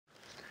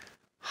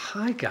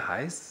Hi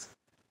guys,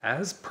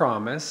 as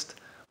promised,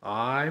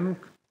 I'm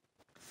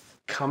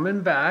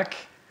coming back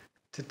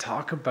to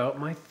talk about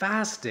my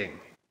fasting.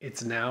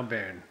 It's now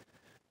been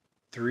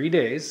 3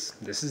 days.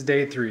 This is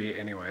day 3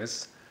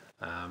 anyways.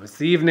 It's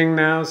the evening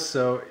now,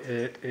 so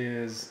it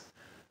is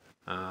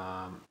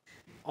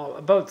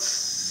about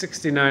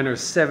 69 or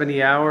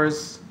 70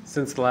 hours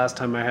since the last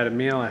time I had a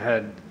meal. I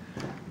had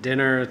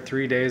dinner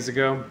 3 days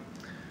ago.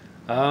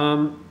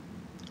 I'm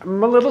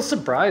a little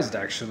surprised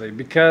actually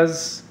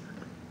because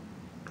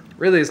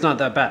really it's not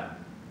that bad.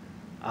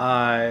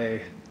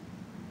 I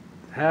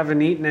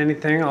haven't eaten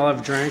anything. All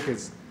I've drank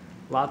is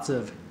lots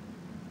of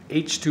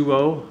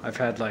H2O. I've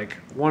had like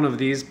one of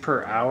these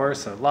per hour,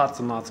 so lots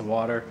and lots of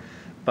water,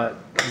 but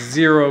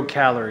 0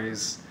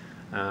 calories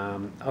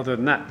other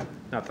than that.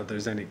 Not that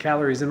there's any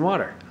calories in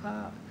water.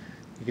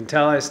 You can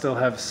tell I still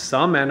have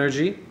some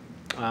energy,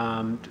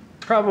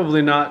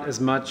 probably not as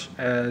much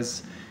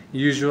as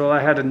usual. I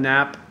had a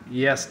nap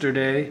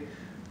yesterday.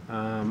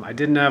 I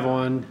didn't have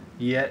one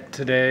yet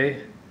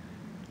today.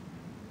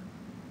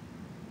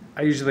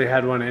 I usually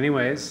had one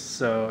anyways,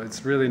 so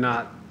it's really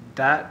not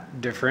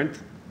that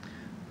different.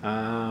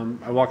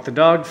 I walk the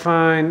dog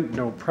fine,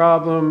 no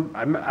problem.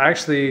 I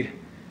actually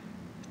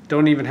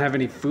don't even have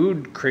any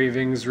food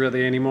cravings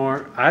really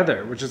anymore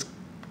either, which is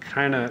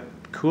kind of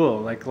cool.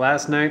 Like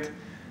last night,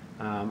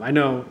 I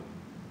know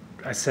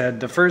I said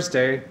the first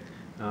day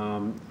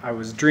I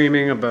was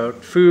dreaming about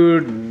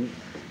food and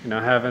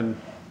having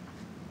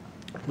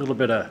a little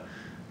bit of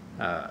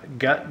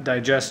gut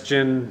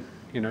digestion.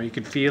 You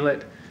could feel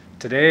it.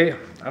 Today,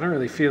 I don't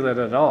really feel it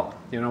at all.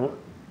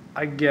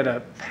 I get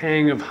a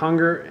pang of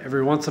hunger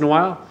every once in a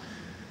while,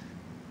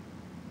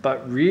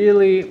 but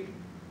really,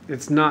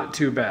 it's not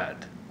too bad,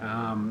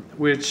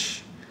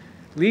 which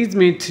leads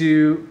me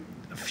to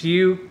a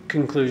few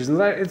conclusions.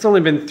 It's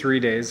only been 3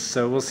 days,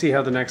 so we'll see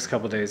how the next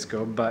couple days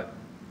go, but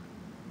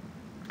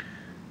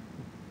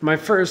my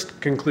first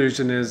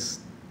conclusion is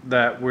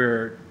that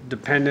we're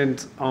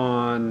dependent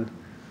on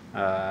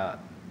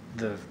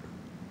the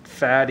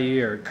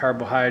fatty or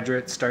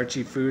carbohydrate,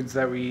 starchy foods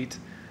that we eat.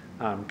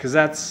 Because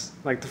that's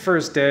like the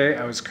first day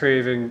I was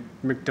craving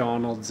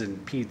McDonald's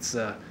and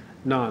pizza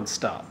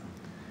nonstop.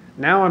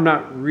 Now I'm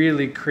not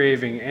really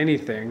craving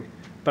anything,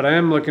 but I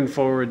am looking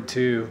forward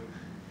to,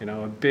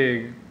 a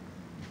big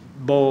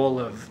bowl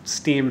of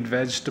steamed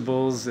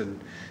vegetables and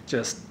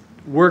just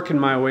working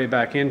my way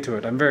back into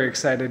it. I'm very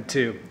excited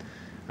to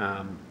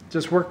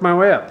just work my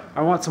way up.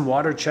 I want some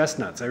water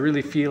chestnuts. I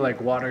really feel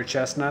like water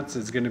chestnuts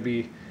is going to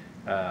be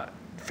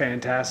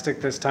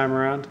fantastic this time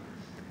around,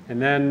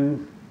 and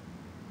then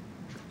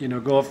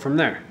go up from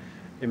there.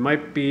 It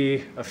might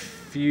be a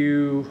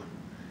few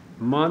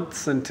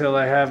months until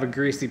I have a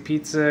greasy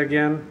pizza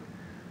again.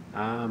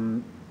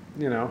 Might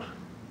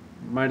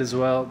as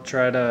well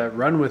try to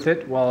run with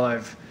it while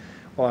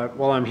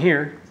I'm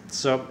here.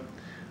 So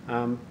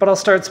but I'll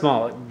start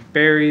small,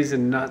 berries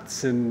and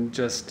nuts and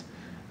just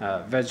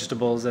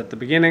vegetables at the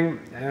beginning,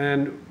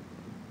 and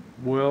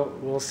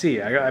we'll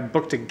see. I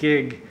booked a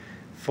gig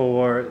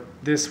for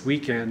this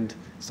weekend,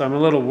 so I'm a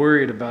little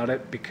worried about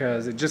it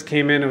because it just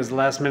came in. It was a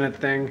last minute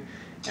thing,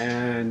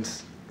 and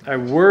I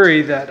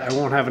worry that I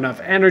won't have enough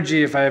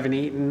energy if I haven't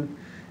eaten.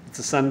 It's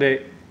a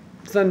Sunday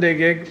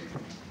gig.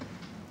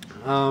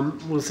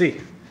 We'll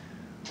see.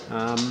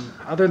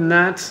 Other than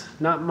that,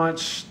 not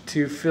much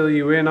to fill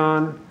you in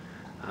on.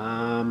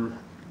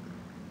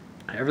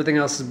 Everything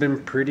else has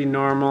been pretty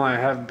normal. I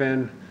have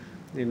been,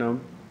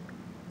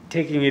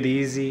 taking it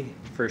easy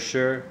for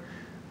sure,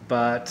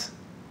 but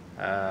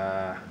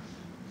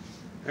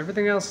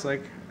everything else,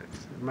 like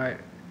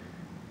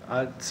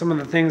some of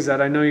the things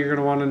that I know you're going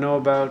to want to know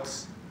about,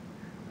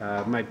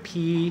 my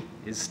pee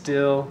is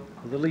still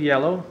a little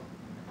yellow.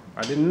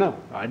 I didn't know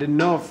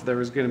if there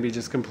was going to be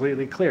just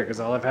completely clear because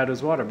all I've had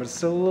was water, but it's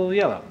still a little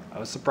yellow. I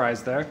was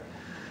surprised there.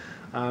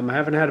 I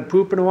haven't had a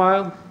poop in a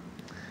while.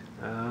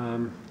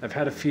 I've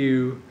had a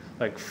few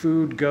like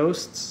food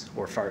ghosts,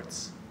 or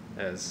farts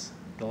as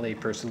the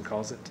layperson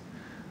calls it.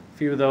 A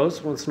few of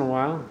those once in a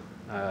while.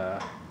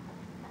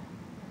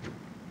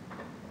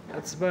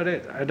 That's about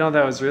it. I know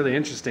that was really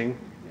interesting.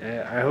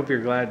 I hope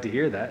you're glad to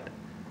hear that.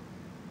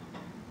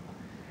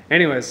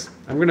 Anyways,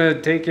 I'm going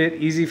to take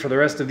it easy for the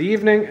rest of the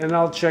evening, and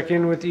I'll check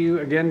in with you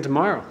again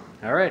tomorrow.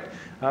 All right.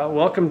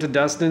 Welcome to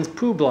Dustin's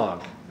Poo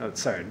Blog. Oh,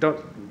 sorry,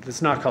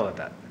 let's not call it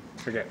that.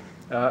 Forget.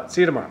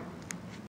 See you tomorrow.